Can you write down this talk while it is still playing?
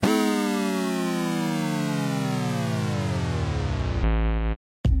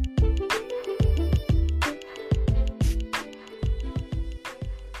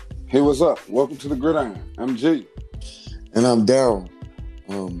Hey, what's up? Welcome to the Gridiron. I'm G. And I'm Darrell.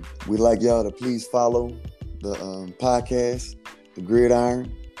 We'd like y'all to please follow the podcast, The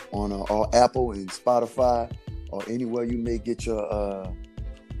Gridiron, on all Apple and Spotify, or anywhere you may get your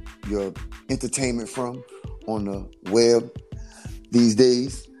entertainment from on the web these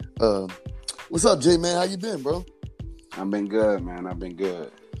days. What's up, Jay, man? How you been, bro? I've been good, man. I've been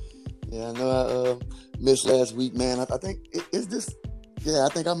good. Yeah, I know I missed last week, man. I think it's this. Yeah, I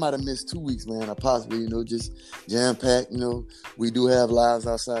think I might have missed 2 weeks, man. I possibly, just jam-packed. We do have lives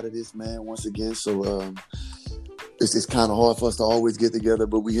outside of this, man, once again. So it's kind of hard for us to always get together,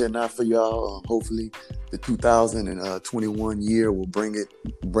 but we here now for y'all. Hopefully the 2021 year will bring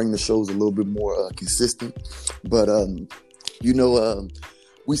the shows a little bit more consistent. But,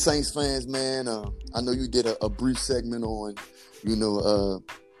 we Saints fans, man. I know you did a brief segment on,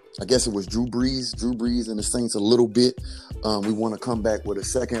 I guess it was Drew Brees and the Saints a little bit. We want to come back with a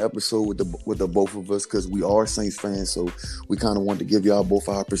second episode with the both of us because we are Saints fans. So we kind of want to give y'all both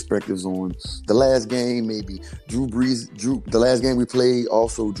our perspectives on the last game, maybe the last game we played,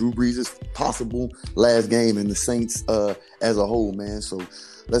 also Drew Brees' possible last game and the Saints as a whole, man. So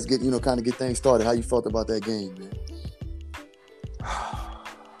let's get things started. How you felt about that game,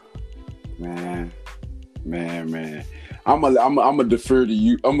 man? Man. I'm gonna defer to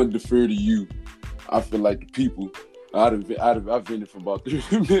you. I feel like the people. I've been for about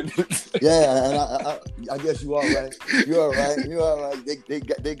 30 minutes. Yeah, and I guess you all right. You all right.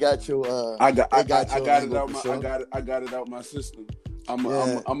 They got your. I got it out my system. I'm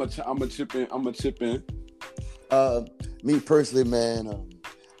a chip in. Me personally, man.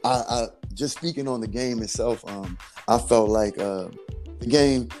 I just speaking on the game itself. I felt like the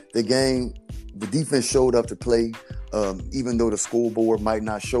defense showed up to play. Even though the scoreboard might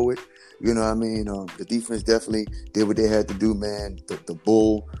not show it, the defense definitely did what they had to do, man. The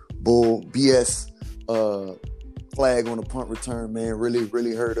bull BS flag on the punt return, man,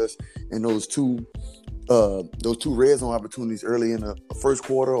 really hurt us. And those two red zone opportunities early in the first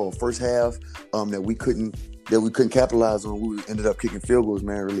quarter or first half that we couldn't capitalize on. We ended up kicking field goals,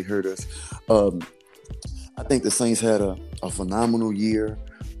 man, really hurt us. I think the Saints had a phenomenal year.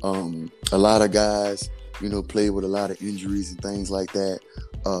 A lot of guys, played with a lot of injuries and things like that.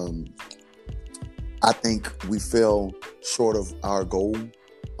 I think we fell short of our goal.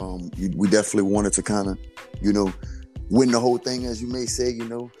 We definitely wanted to kind of, win the whole thing, as you may say.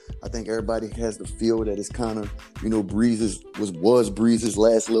 I think everybody has the feel that it's kind of, Brees was Brees'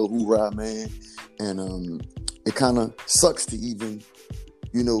 last little hoorah, man. And it kind of sucks to even,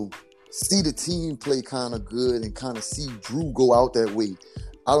 see the team play kind of good and kind of see Drew go out that way.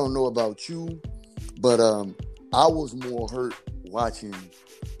 I don't know about you, but I was more hurt watching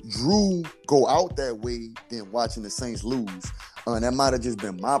Drew go out that way than watching the Saints lose. That might have just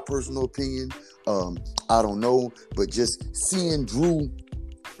been my personal opinion. I don't know, but just seeing Drew,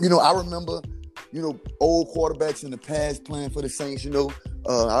 I remember, old quarterbacks in the past playing for the Saints.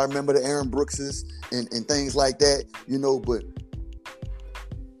 I remember the Aaron Brookses and things like that. But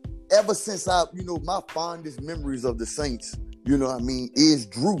ever since my fondest memories of the Saints, is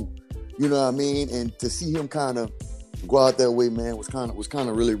Drew. And to see him kind of go out that way, man, was kind of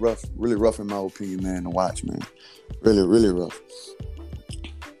really rough in my opinion, man, to watch, man. Really rough.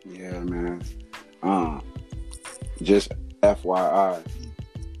 Yeah, man. Just FYI,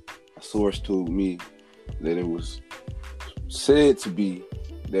 a source told me that it was said to be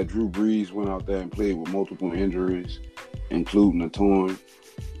that Drew Brees went out there and played with multiple injuries, including a torn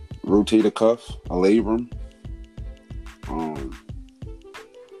rotator cuff, a labrum.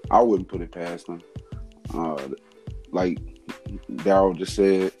 I wouldn't put it past him. Like Darrell just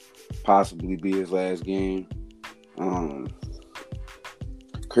said, possibly be his last game.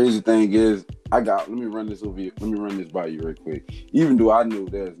 Crazy thing is, let me run this by you real quick. Even though I knew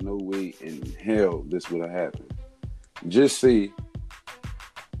there's no way in hell this would have happened. Just say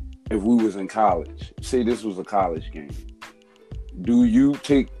if we was in college, say this was a college game. Do you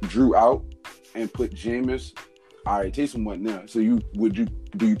take Drew out and put Jameis? All right, Taysom wasn't there. So do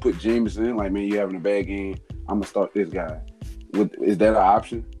you put Jameis in? Like, man, you having a bad game, I'm gonna start this guy. Is that an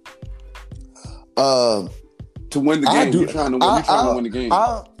option? To win the game, you're trying to win the game.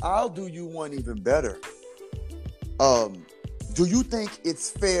 I'll do you one even better. Do you think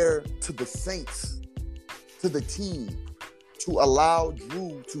it's fair to the Saints, to the team, to allow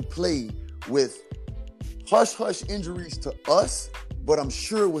Drew to play with hush injuries to us, but I'm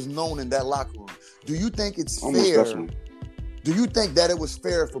sure it was known in that locker room? Do you think it's Almost fair? Definitely. Do you think that it was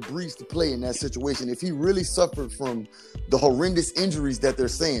fair for Brees to play in that situation if he really suffered from the horrendous injuries that they're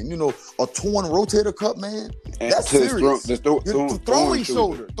saying? You know, a torn rotator cuff, man. That's serious. Throwing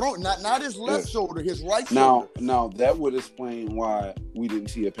shoulder. Not his left shoulder, his right shoulder. Now that would explain why we didn't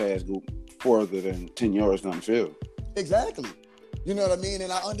see a pass go further than 10 yards down the field. Exactly. You know what I mean?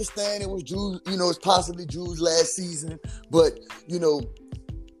 And I understand it was Drew's, you know, it's possibly Drew's last season, but you know,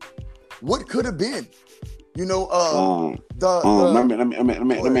 what could have been? You know, let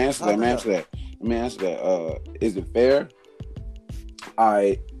me answer that. Is it fair?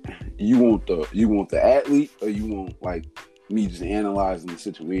 You want the athlete, or you want like me just analyzing the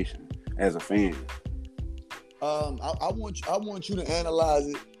situation as a fan? I want you to analyze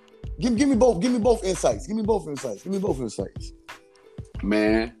it. Give me both insights.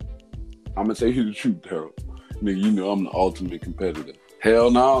 Man, I'm gonna tell you the truth, Darrell. Nigga, you know I'm the ultimate competitor. Hell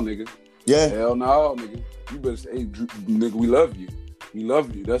no, nigga. Yeah. Hell no, nigga. You better say, hey, nigga, we love you. We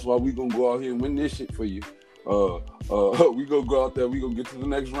love you. That's why we gonna go out here and win this shit for you. We gonna go out there. We gonna get to the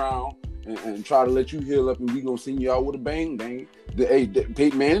next round and try to let you heal up, and we gonna send you out with a bang.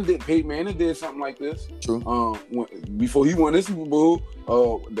 Peyton Manning did something like this. True. Before he won this Super Bowl,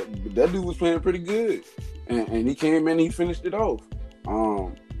 that dude was playing pretty good, and he came in and he finished it off.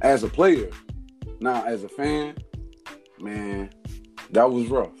 As a player, now as a fan, man, that was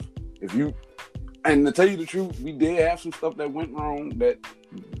rough. And to tell you the truth, we did have some stuff that went wrong, that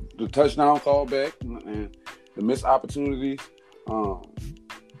the touchdown callback and the missed opportunities.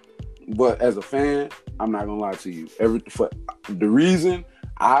 But as a fan, I'm not gonna lie to you. The reason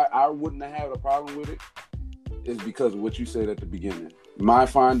I wouldn't have had a problem with it is because of what you said at the beginning. My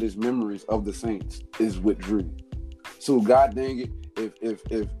fondest memories of the Saints is with Drew. So God dang it,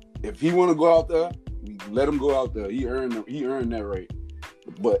 if he want to go out there, we let him go out there. He earned that right.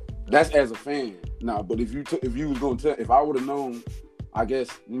 But that's as a fan. Nah, but if I would have known, I guess,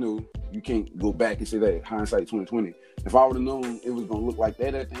 you know, you can't go back and say that hindsight 2020. If I would have known it was gonna look like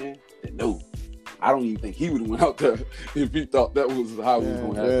that at the end, then no. I don't even think he would have went out there if he thought that was how it was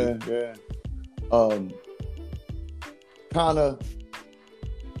gonna happen. Kind of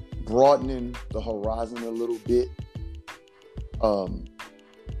broadening the horizon a little bit.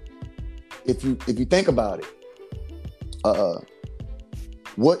 If you think about it,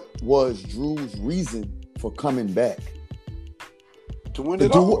 what was Drew's reason for coming back? To win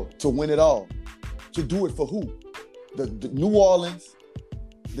it all. To win it all. To do it for who? The New Orleans,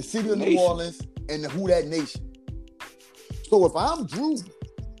 the city of New Orleans, and the Who Dat Nation. So if I'm Drew,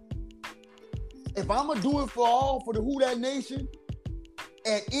 if I'm gonna do it for the Who Dat Nation,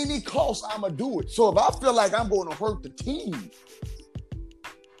 at any cost, I'm gonna do it. So if I feel like I'm gonna hurt the team,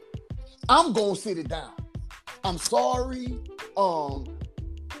 I'm gonna sit it down. I'm sorry. Call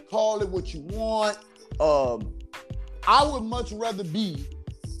it what you want. I would much rather be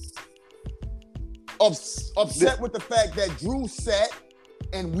upset with the fact that Drew sat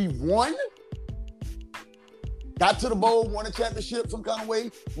and we won, got to the bowl, won a championship some kind of way,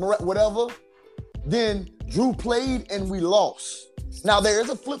 whatever. Then Drew played and we lost. Now there is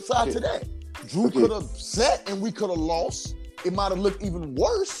a flip side to that. Drew could have sat and we could have lost. It might have looked even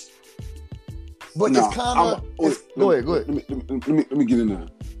worse. But it's kind of. Go ahead. Let me get in there.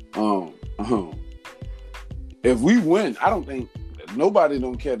 If we win, I don't think nobody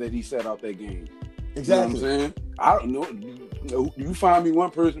don't care that he sat out that game. Exactly. You know what I'm saying? I don't know. You find me one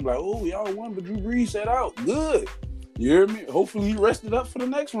person like, oh, y'all won, but Drew Brees sat out. Good. You hear me? Hopefully he rested up for the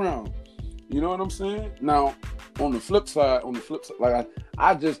next round. You know what I'm saying? Now, on the flip side, like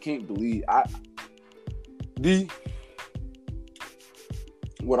I just can't believe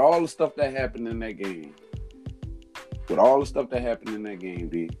with all the stuff that happened in that game,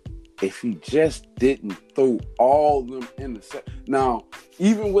 D, if he just didn't throw all of them in the set. Now,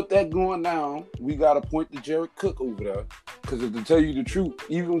 even with that going down, we got to point to Jared Cook over there. Because to tell you the truth,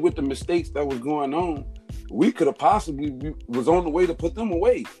 even with the mistakes that was going on, we could have possibly was on the way to put them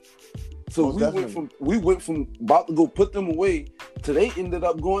away. So we went from about to go put them away to they ended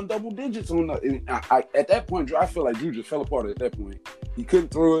up going double digits on the. At that point, I feel like Drew just fell apart at that point. He couldn't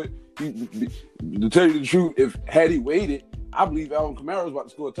throw it. To tell you the truth, had he waited, I believe Alvin Kamara was about to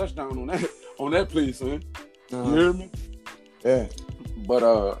score a touchdown on that play, son. You hear me? Yeah. But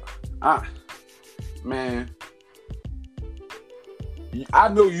man, I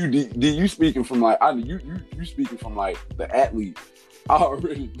know you speaking from like you speaking from like the athlete. I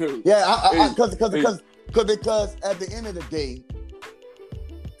already know. Yeah, because at the end of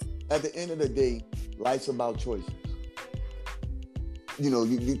the day, life's about choices. You know,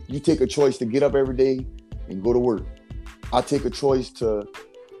 you take a choice to get up every day and go to work. I take a choice to,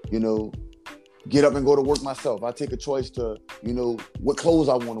 you know, get up and go to work myself. I take a choice to what clothes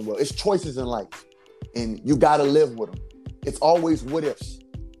I want to wear. It's choices in life, and you got to live with them. It's always what ifs,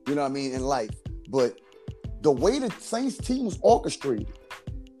 you know what I mean, in life. But the way the Saints team was orchestrated,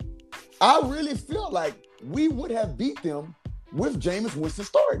 I really feel like we would have beat them with Jameis Winston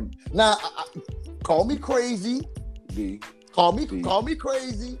starting. Now, call me crazy. Call me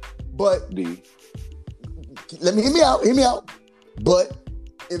crazy, but let me hear me out. But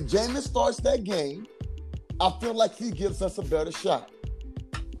if Jameis starts that game, I feel like he gives us a better shot.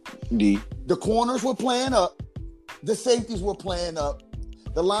 The corners were playing up. The safeties were playing up.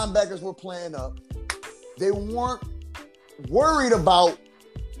 The linebackers were playing up. They weren't worried about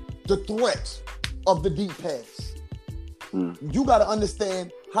the threats of the deep pass. You got to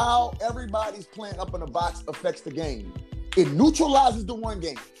understand how everybody's playing up in the box affects the game. It neutralizes the run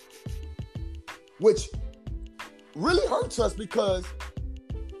game, which really hurts us because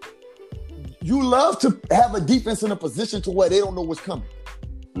you love to have a defense in a position to where they don't know what's coming.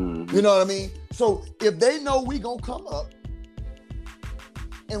 You know what I mean? So if they know we gonna come up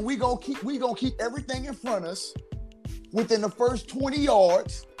and we gonna keep everything in front of us within the first 20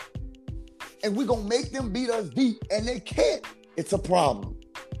 yards, and we gonna make them beat us deep, and they can't, it's a problem.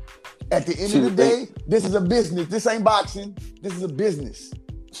 At the end of the day, this is a business. This ain't boxing. This is a business.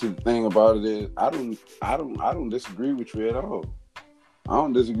 See, the thing about it is, I don't disagree with you at all. I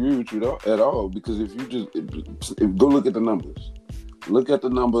don't disagree with you at all, because if go look at the numbers. Look at the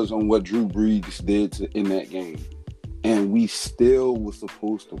numbers on what Drew Brees did in that game. And we still were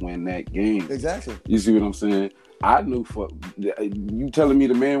supposed to win that game. Exactly. You see what I'm saying? I knew you telling me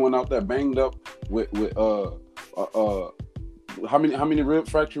the man went out there banged up with how many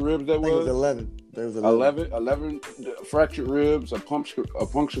fractured ribs that was? I think it was 11. There was 11 fractured ribs, a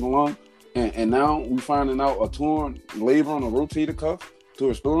punctured lung, and now we finding out a torn labrum on a rotator cuff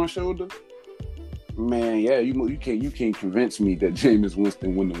to a torn shoulder. Man, yeah, you can't convince me that Jameis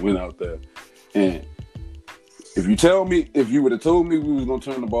Winston wouldn't have went out there. And if you would have told me we was gonna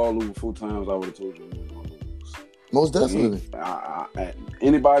turn the ball over 4 times, I would have told you we was gonna lose. Most definitely.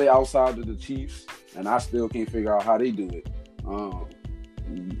 Anybody outside of the Chiefs, and I still can't figure out how they do it.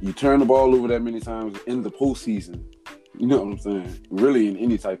 You turn the ball over that many times in the postseason. You know what I'm saying? Really, in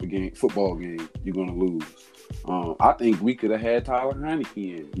any type of football game, you're gonna lose. I think we could have had Tyler Heineke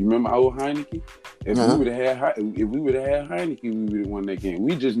in. You remember our Heineke? If we would have had Heineke, we would have won that game.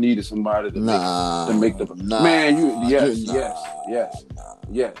 We just needed somebody to make the man. Yes.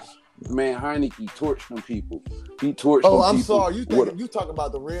 Man, Heineke torched them people. He torched them people. I'm sorry. You talking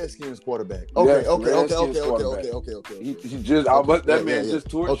about the Redskins quarterback? Okay. He just just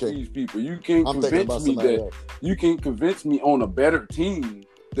torched these people. You can't convince me that. You can't convince me on a better team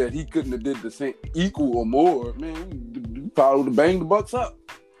that he couldn't have did the same, equal or more. Man, we probably would have banged the Bucks up.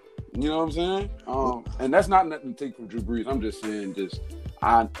 You know what I'm saying? And that's not nothing to take from Drew Brees. I'm just saying,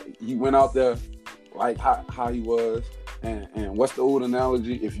 he went out there like how he was. And what's the old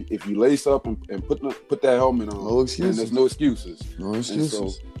analogy? If you lace up and put that helmet on, no excuses. There's no excuses. No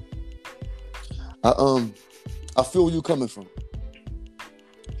excuses. So, I feel where you coming from.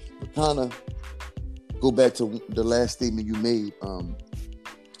 But kind of go back to the last statement you made.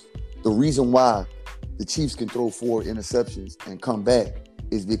 The reason why the Chiefs can throw 4 interceptions and come back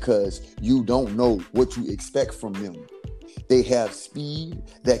is because you don't know what you expect from them. They have speed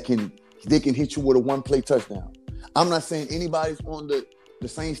they can hit you with a 1-play touchdown. I'm not saying anybody's on the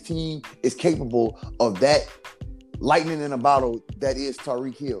Saints team is capable of that lightning in a bottle that is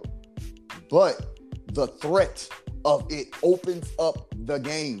Tyreek Hill. But the threat of it opens up the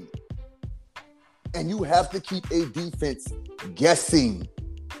game. And you have to keep a defense guessing.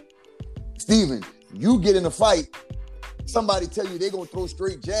 Steven, you get in a fight, somebody tell you they're going to throw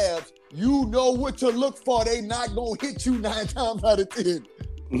straight jabs, you know what to look for. They not going to hit you 9 times out of 10.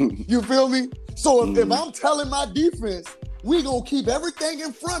 You feel me? So if I'm telling my defense, we going to keep everything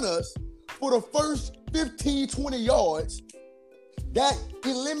in front of us for the first 15, 20 yards, that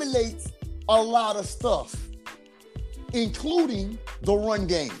eliminates a lot of stuff, including the run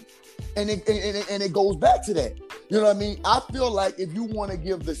game. And it goes back to that. You know what I mean? I feel like if you want to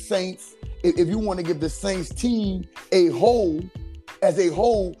give the Saints, team as a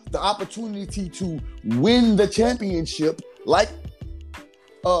whole, the opportunity to win the championship, like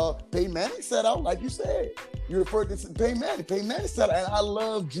Peyton Manning set out, like you said. You referred to Peyton Manning. Peyton Manning set out, and I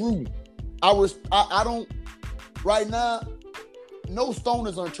love Drew. I don't, right now, no stone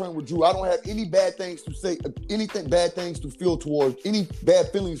is unturned with Drew. I don't have any bad things to say, any bad feelings towards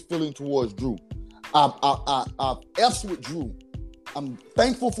Drew. I F's with Drew. I'm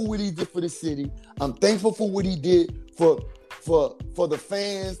thankful for what he did for the city. I'm thankful for what he did for for the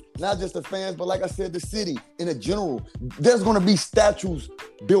fans, not just the fans, but like I said, the city in a general. There's going to be statues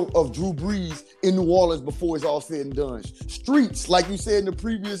built of Drew Brees in New Orleans before it's all said and done. Streets, like you said in the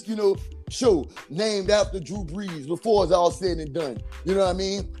previous, show, named after Drew Brees before it's all said and done. You know what I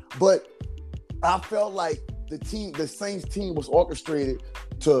mean? But I felt like the Saints team was orchestrated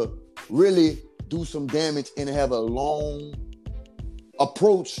to really do some damage and have a long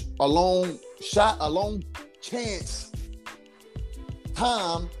approach, a long shot, a long chance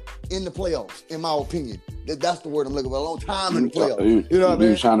time in the playoffs, in my opinion. That's the word I'm looking for. A long time in the playoffs. You know what I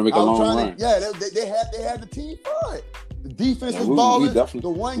mean? Trying to make a long run. Yeah, they had the team for it. The defense was balling. The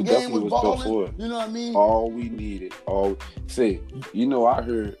one game was balling. You know what I mean? All we needed. I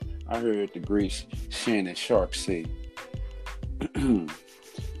heard the great Shannon Sharp say,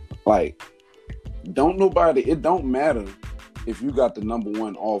 like, it don't matter if you got the number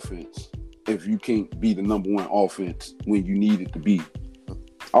one offense if you can't be the number one offense when you need it to be.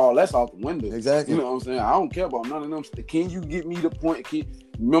 Oh, that's out the window. Exactly. You know what I'm saying? I don't care about none of them. Can you get me the point?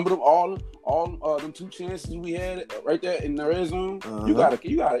 Remember them all them 2 chances we had right there in the red zone? Uh-huh. You gotta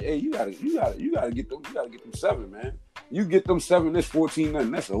get them 7, man. You get them 7, it's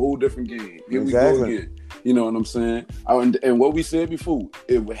 14-0. That's a whole different game. Here we go again. You know what I'm saying? And what we said before,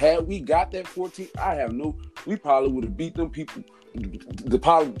 had we got that 14, we probably would have beat them people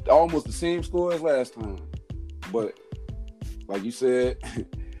almost the same score as last time. But like you said,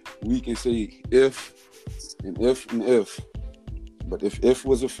 we can say if and if and if. But if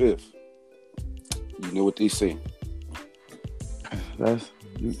was a fifth, you know what they say.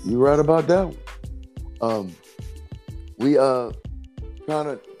 You right about that one. We kind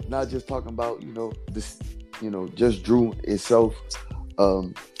of not just talking about this, just Drew itself,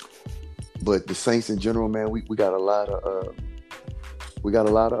 but the Saints in general, man. We got a lot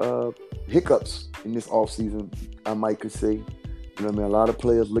of hiccups in this offseason, I might could say. You know what I mean? A lot of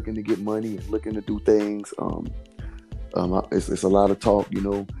players looking to get money and looking to do things. It's a lot of talk,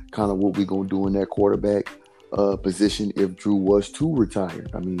 kind of what we're going to do in that quarterback position if Drew was to retire.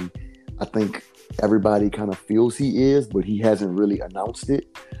 I mean, I think everybody kind of feels he is, but he hasn't really announced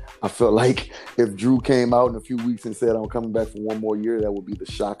it. I felt like if Drew came out in a few weeks and said, I'm coming back for one more year, that would be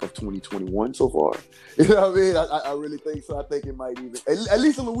the shock of 2021 so far. You know what I mean? I really think so. I think it might even, at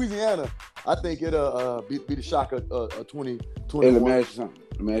least in Louisiana, I think it'll be the shock of 2021. Hey, let me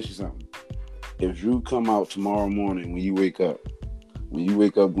ask you something. If Drew come out tomorrow morning when you wake up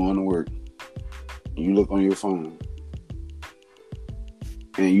going to work, and you look on your phone,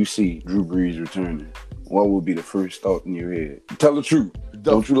 and you see Drew Brees returning, what would be the first thought in your head? Tell the truth.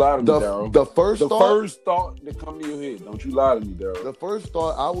 Don't you lie to me, Darrell. The first thought that come to your head. Don't you lie to me, Darrell. The first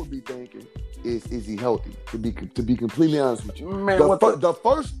thought I would be thinking is he healthy? To be completely honest with you, man. The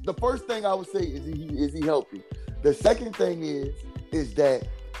first thing I would say is he healthy? The second thing is that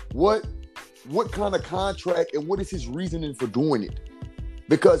what kind of contract and what is his reasoning for doing it?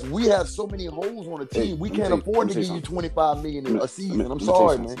 Because we have so many holes on the team, we can't afford to give you $25 million a season. I'm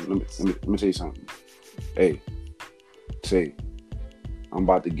sorry, man. Let me tell you something. Hey, I'm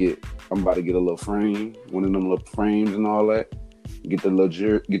about to get a little frame, one of them little frames and all that. Get the little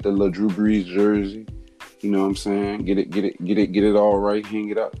Drew Brees jersey. You know what I'm saying? Get it all right. Hang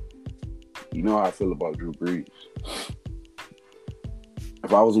it up. You know how I feel about Drew Brees.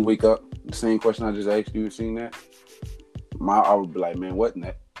 If I was to wake up, the same question I just asked you, seen that? I would be like, man, what in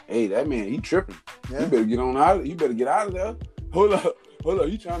that? Hey, that man, he tripping. Yeah. You better get on out. You better get out of there. Hold up.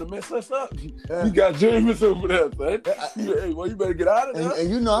 You trying to mess us up? Yeah. You got Jameis over there, son. Hey, well, you better get out of there.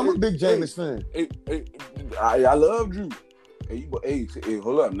 And I'm a big Jameis fan. I love Drew. Hey,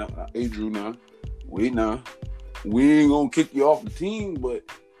 hold up now. Hey, Drew, now. Wait now. We ain't gonna kick you off the team, but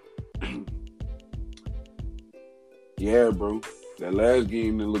yeah, bro. That last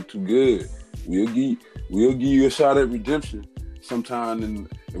game didn't look too good. We'll give you a shot at redemption sometime, and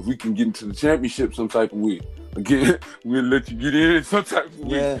if we can get into the championship some type of way. Again, we'll let you get in some type of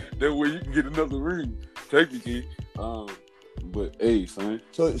way. Yeah. That way you can get another ring, technically. But hey, son.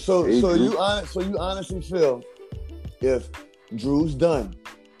 So you honestly feel if Drew's done,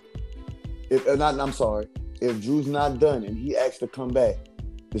 if Drew's not done and he asks to come back,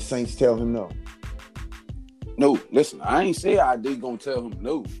 the Saints tell him no. No, listen, I ain't say they gonna tell him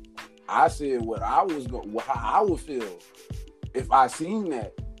no. I said how I would feel if I seen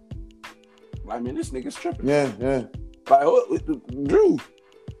that. Like, man, this nigga's tripping. Yeah. Like, Drew.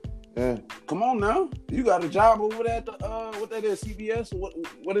 Yeah. Come on now. You got a job over there at what that is, CBS or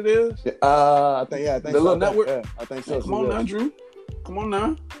what it is? I think the so. Little network. Yeah, I think so. Hey, come on now, Drew. Come on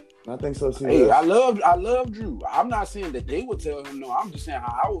now. I think so too. Hey, I love Drew. I'm not saying that they would tell him no. I'm just saying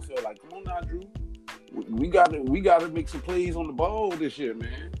how I would feel. Like, come on now, Drew. we gotta make some plays on the ball this year,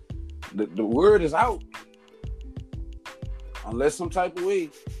 man. The word is out. Unless some type of way,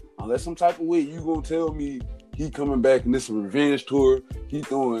 you gonna tell me he coming back and this revenge tour. He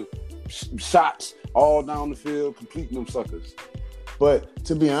throwing shots all down the field, completing them suckers. But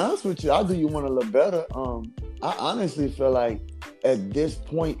to be honest with you, I'll do you one a little better. I honestly feel like at this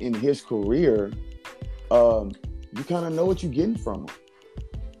point in his career, you kind of know what you're getting from him.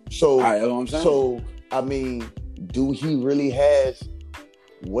 So, I mean, do he really has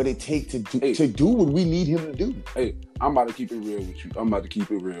what it takes to do what we need him to do? Hey, I'm about to keep it real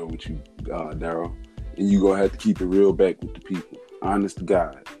with you. Darrell. And you gonna have to keep it real back with the people. Honest to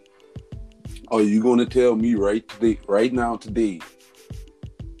God. Are you gonna tell me right now,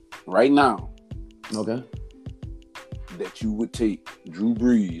 okay, that you would take Drew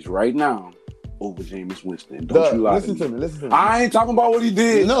Brees right now over Jameis Winston? Don't you lie listen to me. I ain't talking about what he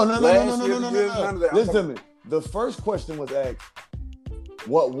did. No. None of that. Listen to me. The first question was asked,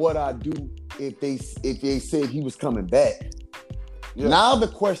 what would I do if they said he was coming back? Yeah. Now the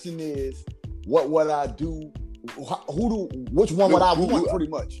question is, what would I do? Which one would I want? Pretty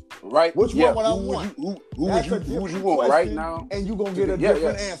much, right? Which one would I want? Who would you want right now? And you gonna get a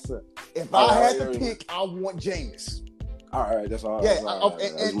different answer. If I had to pick, I want Jameis. All right, that's all. Yeah,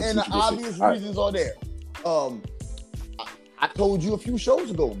 and the obvious reasons are there. I told you a few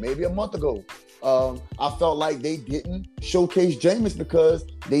shows ago, maybe a month ago. I felt like they didn't showcase Jameis because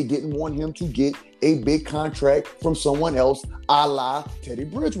they didn't want him to get a big contract from someone else, a la Teddy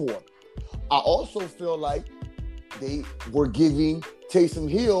Bridgewater. I also feel like they were giving Taysom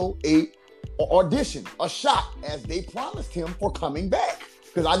Hill a audition, a shot, as they promised him for coming back.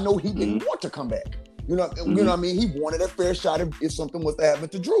 Because I know he didn't want to come back. You know what I mean? He wanted a fair shot if something was to happen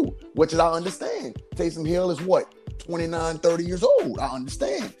to Drew, which I understand. Taysom Hill is what? 29, 30 years old. I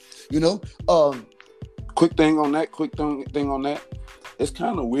understand. Quick thing on that. It's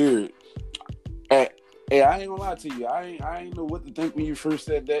kind of weird. Hey, I ain't gonna lie to you. I ain't know what to think when you first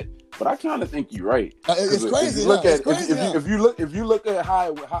said that, but I kind of think you're right. It's crazy. If you look at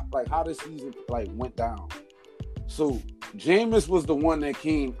how this season went down. So Jameis was the one that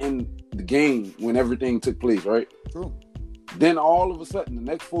came in the game when everything took place, right? True. Then all of a sudden, the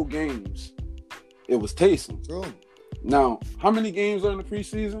next 4 games, it was Taysom. True. Now, how many games are in the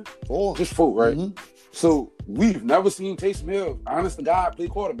preseason? 4. Just 4, right? Mm-hmm. So we've never seen Taysom Hill, honest to God, play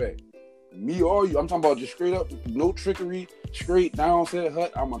quarterback. Me or you. I'm talking about just straight up, no trickery, straight down, said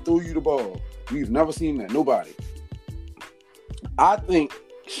hut, I'm going to throw you the ball. We've never seen that. Nobody. I think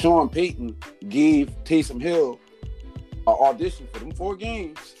Sean Payton gave Taysom Hill an audition for them 4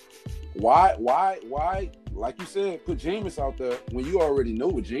 games. Why, like you said, put Jameis out there when you already know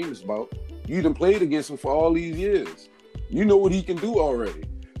what Jameis about. You done played against him for all these years. You know what he can do already.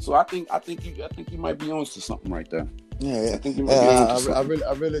 So I think you might be on to something right there. Yeah. I think you might be on to something.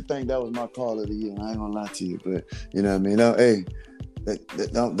 I really think that was my call of the year. I ain't gonna lie to you, but you know what I mean. No, hey,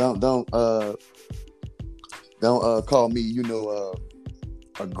 don't call me,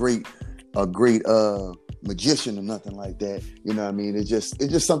 a great magician or nothing like that. You know what I mean? It's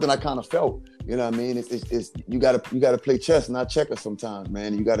just something I kind of felt. You know what I mean? It's you gotta play chess, not checkers sometimes,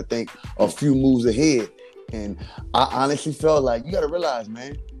 man. You gotta think a few moves ahead. And I honestly felt like you gotta realize,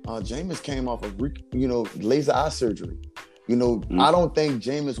 man, Jameis came off of laser eye surgery. I don't think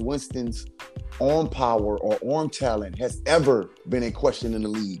Jameis Winston's arm power or arm talent has ever been a question in the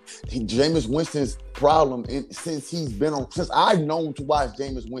league. Jameis Winston's problem since I've known to watch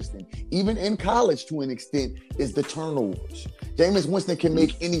Jameis Winston, even in college to an extent, is the turnovers. Jameis Winston can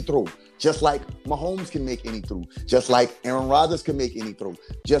make any throw, just like Mahomes can make any throw, just like Aaron Rodgers can make any throw,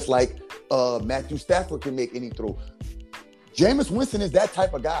 just like Matthew Stafford can make any throw. Jameis Winston is that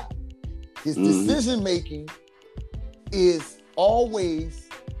type of guy. His decision making is always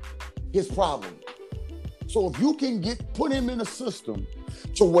his problem. So if you can put him in a system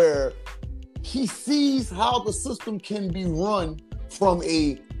to where he sees how the system can be run from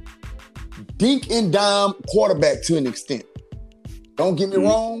a dink and dime quarterback to an extent. Don't get me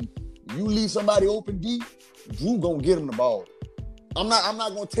wrong, you leave somebody open deep, Drew gonna get him the ball. I'm not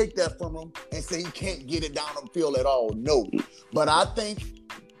gonna take that from him and say he can't get it down the field at all. No. But I think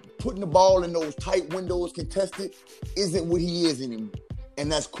putting the ball in those tight windows contested isn't what he is anymore. And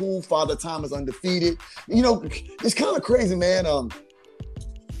that's cool. Father Time is undefeated. It's kind of crazy, man.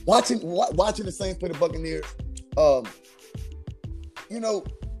 Watching the Saints play the Buccaneers.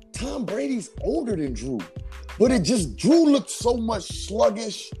 Tom Brady's older than Drew, but Drew looks so much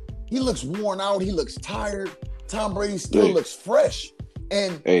sluggish. He looks worn out. He looks tired. Tom Brady still looks fresh.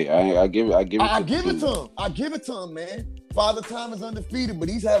 And hey, I give it to him. I give it to him, man. Father Time is undefeated, but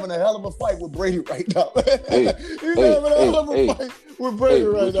he's having a hell of a fight with Brady right now. Hey, He's having a hell of a fight with Brady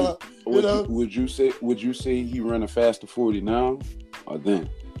right now. Would you say he run a faster 40 now or then?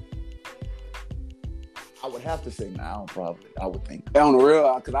 I would have to say now, probably. I would think. On the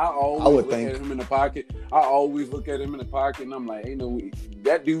real, because I always look think. at him in the pocket. I always look at him in the pocket, and I'm like, ain't no way.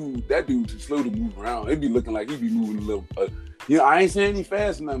 That dude too slow to move around. It be looking like he be moving a little. I ain't saying he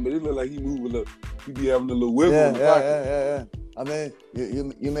fast enough, but it look like he move a little. He be having a little wiggle in the pocket. Yeah. I mean,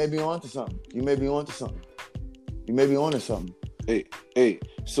 you may be onto something. You may be onto something. Hey.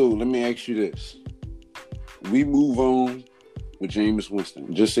 So let me ask you this: we move on with Jameis Winston.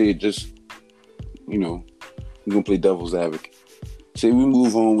 We're gonna play devil's advocate. Say we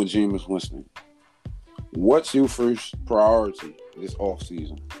move on with Jameis Winston. What's your first priority this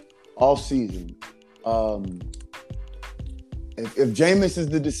offseason? If Jameis is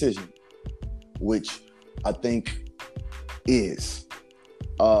the decision, which I think is,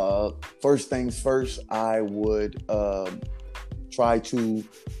 first things first, I would try to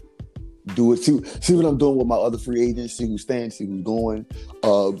do it. See what I'm doing with my other free agents, see who's staying, see who's going.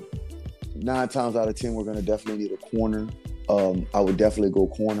 9 times out of 10, we're going to definitely need a corner. I would definitely go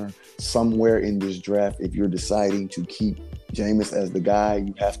corner somewhere in this draft. If you're deciding to keep Jameis as the guy,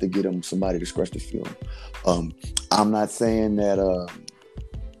 you have to get him somebody to scratch the field. I'm not saying that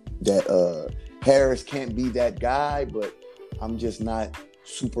Harris can't be that guy, but I'm just not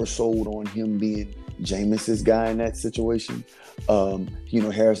super sold on him being Jameis's guy in that situation.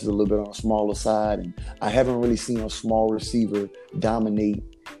 Harris is a little bit on the smaller side, and I haven't really seen a small receiver dominate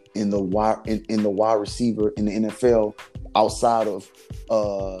in the wide receiver in the NFL outside of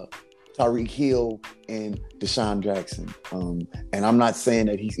Tyreek Hill and Deshaun Jackson. And I'm not saying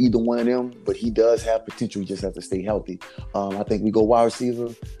that he's either one of them, but he does have potential. He just has to stay healthy. I think we go wide receiver.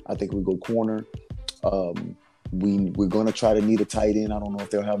 I think we go corner. We're going to try to need a tight end. I don't know if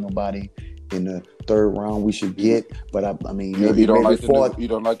they'll have nobody in the 3rd round we should get, but I mean, maybe fourth. You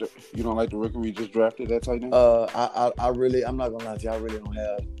don't like the rookie we just drafted, that tight end? I'm not gonna lie to you. I really don't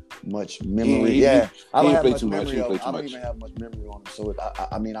have much memory. I don't have much memory. I don't even have much memory on him. So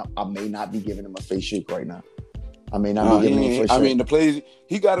I may not be giving him a face shake right now. I may not be giving him a face shake. I mean, the plays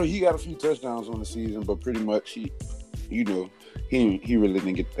he got a few touchdowns on the season, but pretty much he really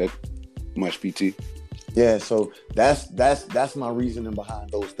didn't get that much PT. Yeah, so that's my reasoning behind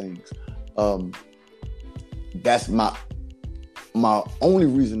those things. That's my only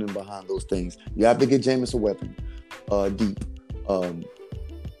reasoning behind those things. You have to get Jameis a weapon, deep.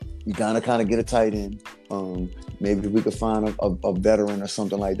 You gotta kind of get a tight end. Maybe if we could find a veteran or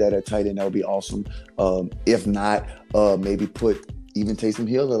something like that at tight end, that would be awesome. If not, maybe put even Taysom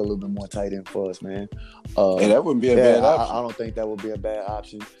Hill at a little bit more tight end for us, man. And that wouldn't be a bad option. I don't think that would be a bad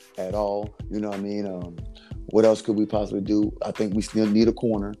option at all. You know what I mean? What else could we possibly do? I think we still need a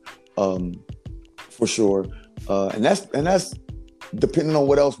corner, for sure. And that's depending on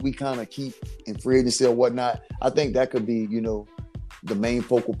what else we kind of keep in free agency or whatnot. I think that could be, the main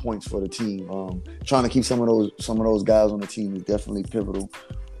focal points for the team. Trying to keep some of those guys on the team is definitely pivotal.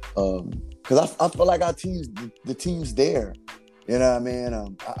 Because I feel like the team's there. You know what I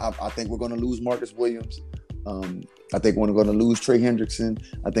mean? I think we're going to lose Marcus Williams. I think we're going to lose Trey Hendrickson.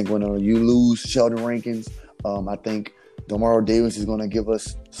 I think we're going to lose Sheldon Rankins. I think Demario Davis is going to give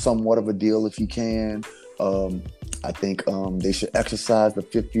us somewhat of a deal if he can. I think they should exercise the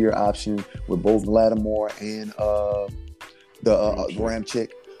 5th-year option with both Lattimore and the Ramchick.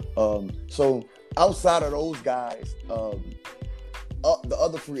 So outside of those guys, the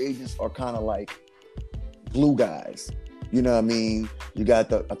other free agents are kind of like glue guys. You know what I mean? You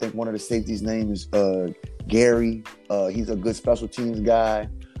got I think one of the safeties' name is Gary. He's a good special teams guy.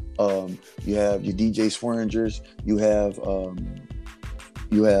 You have your DJ Swearingers. You have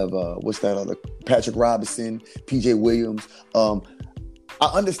what's that other? Patrick Robinson, PJ Williams. I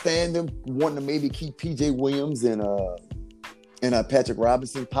understand them wanting to maybe keep PJ Williams and Patrick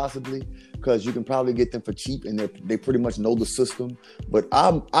Robinson possibly, because you can probably get them for cheap and they pretty much know the system. But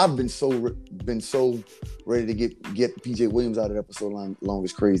I've been so ready to get PJ Williams out of there for so long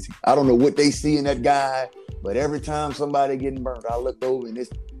it's crazy. I don't know what they see in that guy, but every time somebody getting burned, I looked over and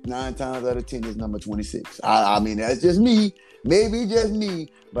it's 9 times out of 10 is number 26. I mean, that's just me, maybe just me,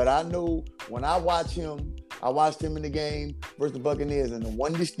 but I know when I watched him in the game versus the Buccaneers, and the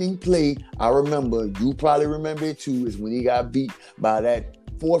one distinct play I remember, you probably remember it too, is when he got beat by that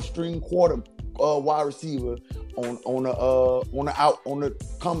 4th-string wide receiver on the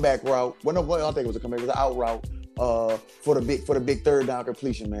comeback route. Well, no, I think it was a comeback. It was an out route for the big third down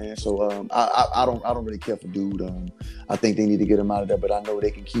completion, man. So I don't really care for dude. I think they need to get him out of there, but I know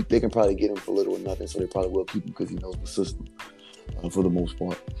they can probably get him for little or nothing, so they probably will keep him because he knows the system for the most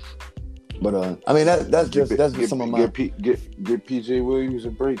part. But I mean that's just some of my get PJ Williams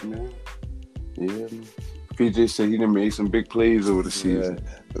a break, man. Yeah, PJ said he done made some big plays over the season.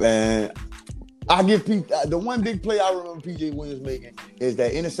 Man, I give the one big play I remember PJ Williams making is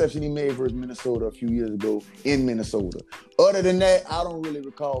that interception he made versus Minnesota a few years ago in Minnesota. Other than that, I don't really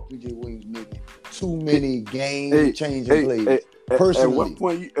recall PJ Williams making too many game-changing plays.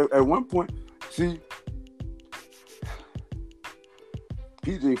 Personally, at one point, see,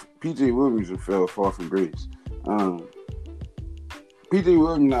 PJ Williams fell far from grace. PJ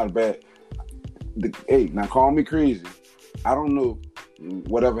Williams not bad. Now call me crazy. I don't know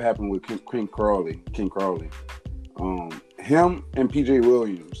whatever happened with King Crawley. Him and PJ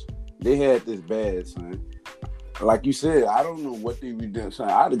Williams, they had this bad, son. Like you said, I don't know what they were doing. Son,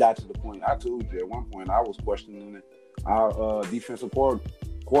 I got to the point. I told you at one point I was questioning our defensive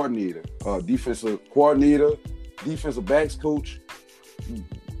coordinator, defensive backs coach.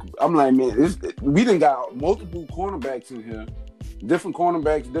 I'm like, man, we done got multiple cornerbacks in here, different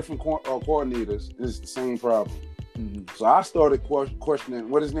cornerbacks, different coordinators. It's the same problem. Mm-hmm. So I started questioning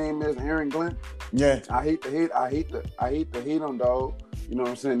what his name is, Aaron Glenn. Yeah, I hate to hate on dog. You know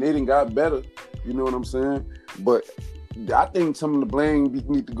what I'm saying? They done got better. You know what I'm saying? But I think some of the blame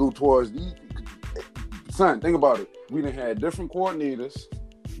need to go towards these. Son, think about it. We done had different coordinators,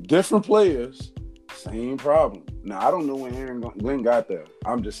 different players, same problem. Now I don't know when Aaron Glenn got there.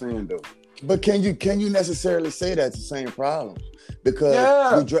 I'm just saying though. But can you necessarily say that's the same problem?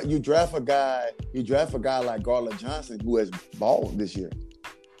 Because you draft a guy like Garland Johnson who has balled this year.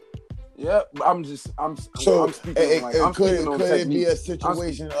 Yeah, I'm speaking on technique. Could it be a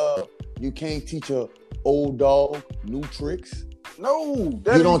situation of you can't teach a old dog new tricks? No,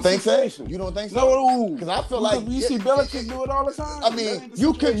 you don't think so? You don't think so? No, because I feel like we see Belichick do it all the time. I mean,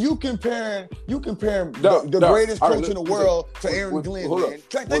 you compare the greatest coach in the world to Aaron Glenn. Man.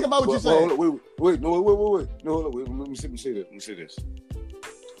 Think about what you're saying. Wait. No, let me say this.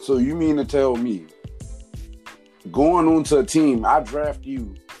 So you mean to tell me going on to a team, I draft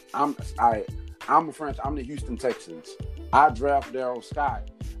you. I'm the Houston Texans. I draft Darrell Scott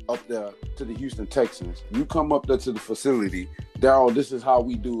up there to the Houston Texans. You come up there to the facility. Darrell, this is how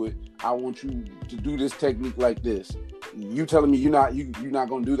we do it. I want you to do this technique like this. You telling me you're not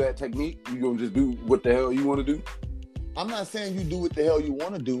gonna do that technique? You gonna just do what the hell you want to do? I'm not saying you do what the hell you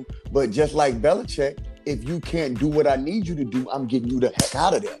want to do, but just like Belichick, if you can't do what I need you to do, I'm getting you the heck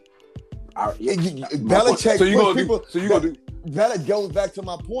out of there. Belichick. So you gonna do? That goes back to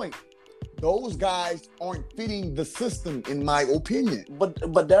my point. Those guys aren't fitting the system, in my opinion.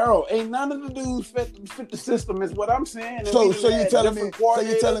 But Darrell, ain't none of the dudes fit the system, is what I'm saying. So you're telling me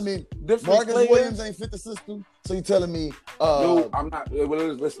Marcus Williams ain't fit the system? So you're telling me? No, I'm not.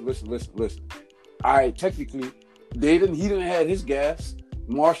 Well, listen. All right, technically, he didn't have his gas.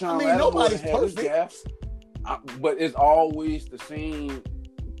 Marshawn nobody's had his gas, but it's always the same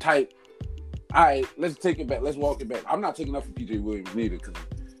type. All right, let's take it back. Let's walk it back. I'm not taking up for PJ Williams neither, because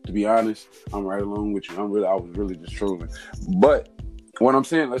to be honest, I'm right along with you. I was really just trolling. But what I'm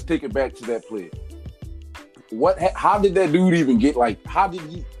saying, let's take it back to that play. How did that dude even get, like, how did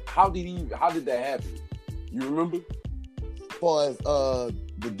that happen? You remember? As far as the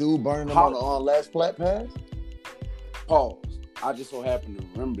dude burning him on the last flat pass? Pause. I just so happen to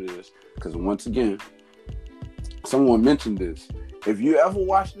remember this because once again, someone mentioned this. If you ever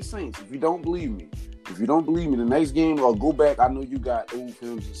watch the Saints, if you don't believe me, the next game, or go back, I know you got old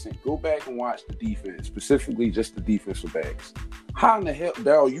films of Saints. Go back and watch the defense, specifically just the defensive backs. How in the hell,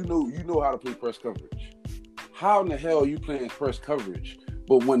 Darrell, you know how to play press coverage. How in the hell are you playing press coverage?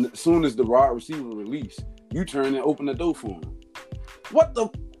 But as soon as the wide receiver release, you turn and open the door for him. What the?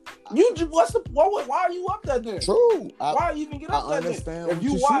 Why are you up there then? True. Why you even get up there? I understand.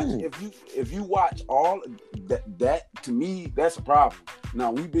 If you watch all that to me, that's a problem.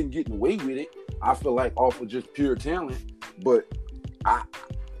 Now we've been getting away with it. I feel like off of just pure talent, but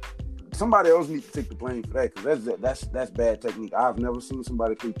somebody else needs to take the blame for that, because that's bad technique. I've never seen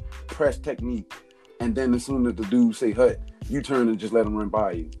somebody play press technique and then as soon as the dude say hut, you turn and just let him run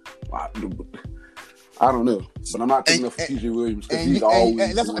by you. I don't know, but I'm not taking up for PJ Williams because he's always.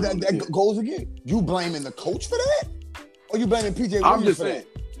 And that goes again. You blaming the coach for that, or you blaming PJ Williams? I'm just saying.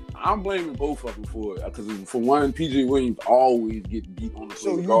 I'm blaming both of them for it, because for one, PJ Williams always get beat on the play.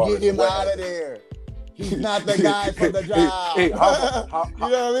 So you get him out of there. He's not the guy for the job. Hey, how you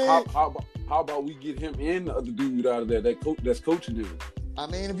know what I mean? How about we get him and the other dude out of there that's coaching him? I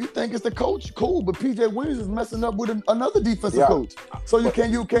mean, if you think it's the coach, cool. But PJ Williams is messing up with another defensive Yeah, coach. So you but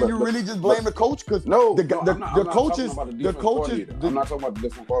can you really just blame the coach? Because no, the I'm not talking about the defensive coordinator. I'm not talking about the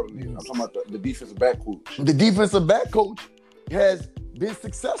defensive coordinator. I'm talking about the defensive back coach. The defensive back coach has been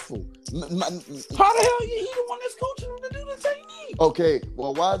successful. How the hell he the one that's coaching him to do the technique? Okay,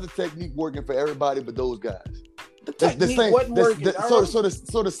 well, why is the technique working for everybody but those guys? The technique wasn't working.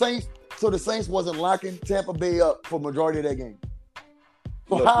 So the Saints wasn't locking Tampa Bay up for majority of that game.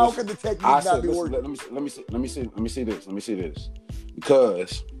 So how could the technique not be working? Let me see this.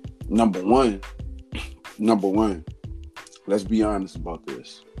 Because number one, let's be honest about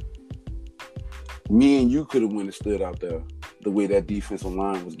this. Me and you could have went and stood out there the way that defensive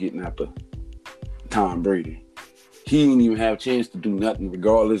line was getting after Tom Brady. He didn't even have a chance to do nothing,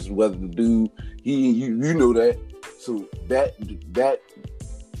 regardless of whether the dude, you know that. So that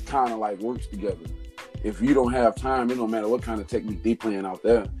kind of like works together. If you don't have time, it don't matter what kind of technique they playing out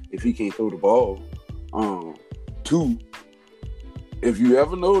there. If he can't throw the ball, two. If you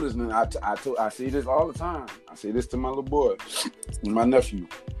ever notice, and I say this all the time. I say this to my little boy, and my nephew.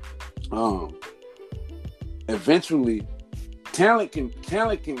 Eventually, talent can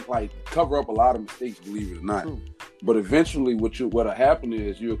like cover up a lot of mistakes, believe it or not. But eventually, what'll happen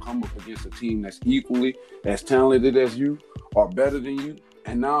is you'll come up against a team that's equally as talented as you or better than you,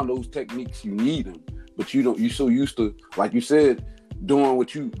 and now those techniques you need them. But you're so used to, like you said, doing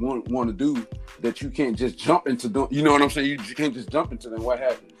what you want to do that you can't just jump into doing. You know what I'm saying? You can't just jump into them. What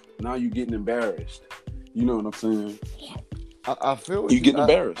happens? Now you're getting embarrassed. You know what I'm saying? I feel you getting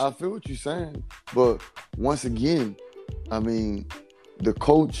embarrassed. I feel what you're saying, but once again, I mean, the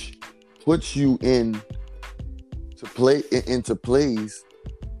coach puts you into plays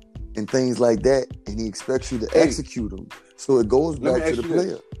and things like that, and he expects you to execute them. So it goes back to the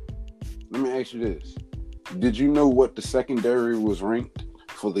player. Let me ask you this. Did you know what the secondary was ranked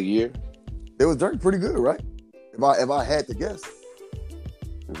for the year? It was ranked pretty good, right? If I had to guess.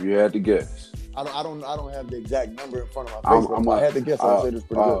 If you had to guess. I don't have the exact number in front of my face. If I had to guess, I'd say it was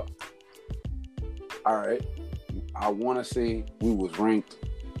pretty good. All right. I want to say we was ranked.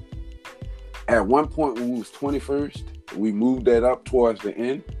 At one point, we was 21st. We moved that up towards the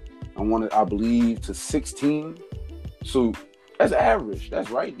end. I believe, to 16. So that's average. That's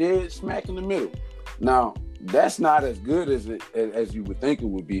right there, smack in the middle. Now, that's not as good as you would think it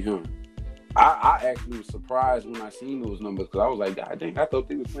would be, huh? I actually was surprised when I seen those numbers because I was like, God dang, I thought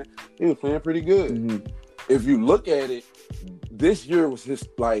they was playing pretty good. Mm-hmm. If you look at it, this year was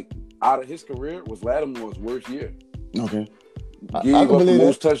out of his career was Lattimore's worst year. Okay. Gave up the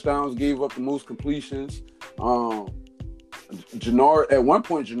most touchdowns, gave up the most completions. At one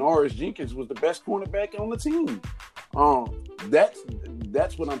point, Janoris Jenkins was the best cornerback on the team.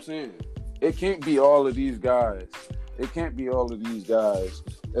 That's what I'm saying. It can't be all of these guys.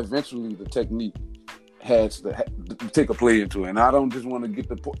 Eventually, the technique has to take a play into it. And I don't just want to get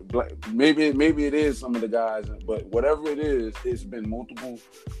maybe it is some of the guys, but whatever it is, it's been multiple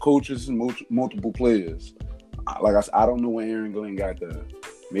coaches and multiple players. Like I said, I don't know where Aaron Glenn got there.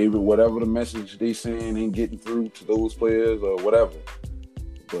 Maybe whatever the message they saying ain't getting through to those players or whatever.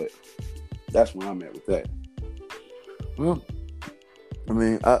 But that's where I'm at with that. Well, I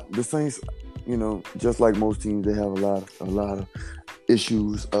mean, the Saints, you know, just like most teams, they have a lot of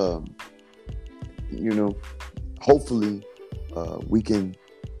issues. You know, hopefully we can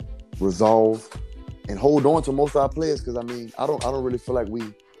resolve and hold on to most of our players because I mean, I don't really feel like we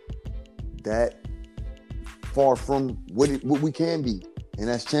that far from what we can be, and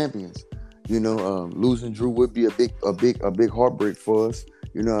that's champions. You know, losing Drew would be a big heartbreak for us.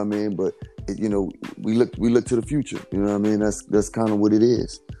 You know what I mean? But you know, we look to the future. You know what I mean? That's kind of what it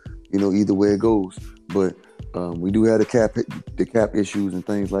is. You know, either way it goes. But we do have the cap issues and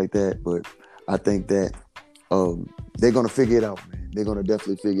things like that. But I think that they're gonna figure it out, man. They're gonna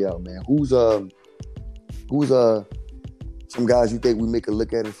definitely figure it out, man. Who's some guys you think we make a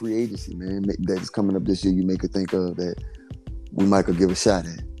look at in free agency, man, that is coming up this year? You make a think of that we might could give a shot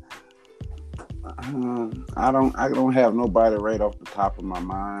at. I don't have nobody right off the top of my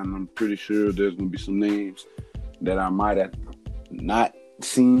mind. I'm pretty sure there's gonna be some names that I might have not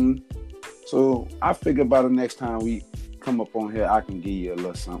seen. So I figure by the next time we come up on here, I can give you a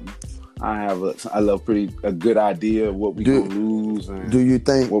little something. I have a good idea of what we gonna lose and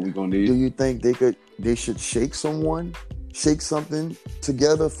what we gonna need. Do you think they should shake something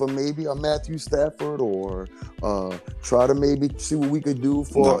together for maybe a Matthew Stafford or try to maybe see what we could do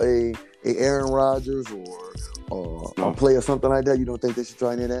for a Aaron Rodgers or a player or something like that? You don't think they should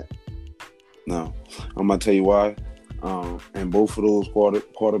try any of that? No. I'm gonna tell you why. And both of those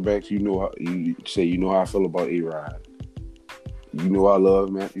quarterbacks, you know how I feel about A-Rod. You know I love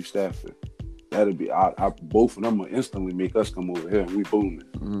Matthew Stafford. That'll be both of them will instantly make us come over here and we booming.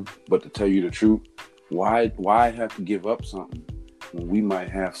 Mm-hmm. But to tell you the truth, why have to give up something when we might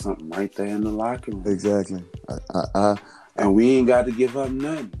have something right there in the locker room? Exactly. And we ain't got to give up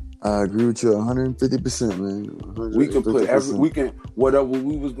nothing. I agree with you 150%, man. 150%. We can whatever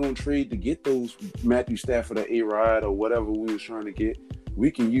we was gonna trade to get those Matthew Stafford or A-Rod or whatever we was trying to get.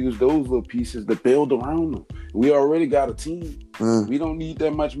 We can use those little pieces to build around them. We already got a team. We don't need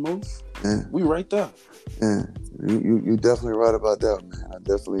that much more. We right there. Yeah, you definitely right about that, man. I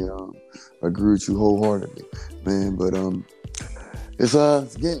definitely agree with you wholeheartedly, man. But it's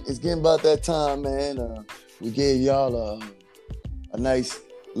getting about that time, man. We gave y'all a nice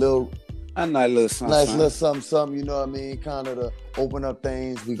little something, you know what I mean? Kind of to open up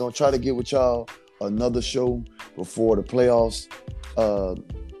things. We're gonna try to get with y'all another show before the playoffs.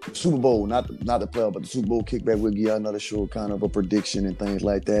 Super Bowl, not the playoff, but the Super Bowl kickback. We'll give y'all another show, kind of a prediction and things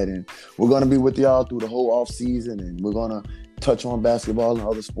like that. And we're gonna be with y'all through the whole off season, and we're gonna touch on basketball and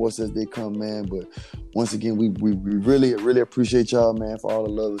other sports as they come, man. But once again, we really, really appreciate y'all, man, for all the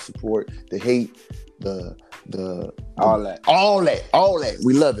love and support, the hate, all that.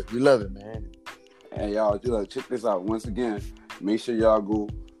 We love it, man. And y'all, check this out. Once again, make sure y'all go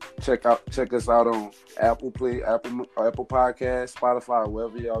check us out on Apple Podcasts, Spotify,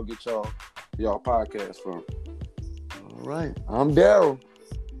 wherever y'all get y'all podcasts from. All right, I'm Darrell,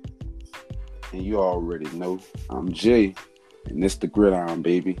 and you already know I'm Jay, and this the Gridiron,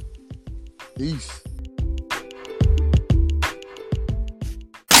 baby. Peace.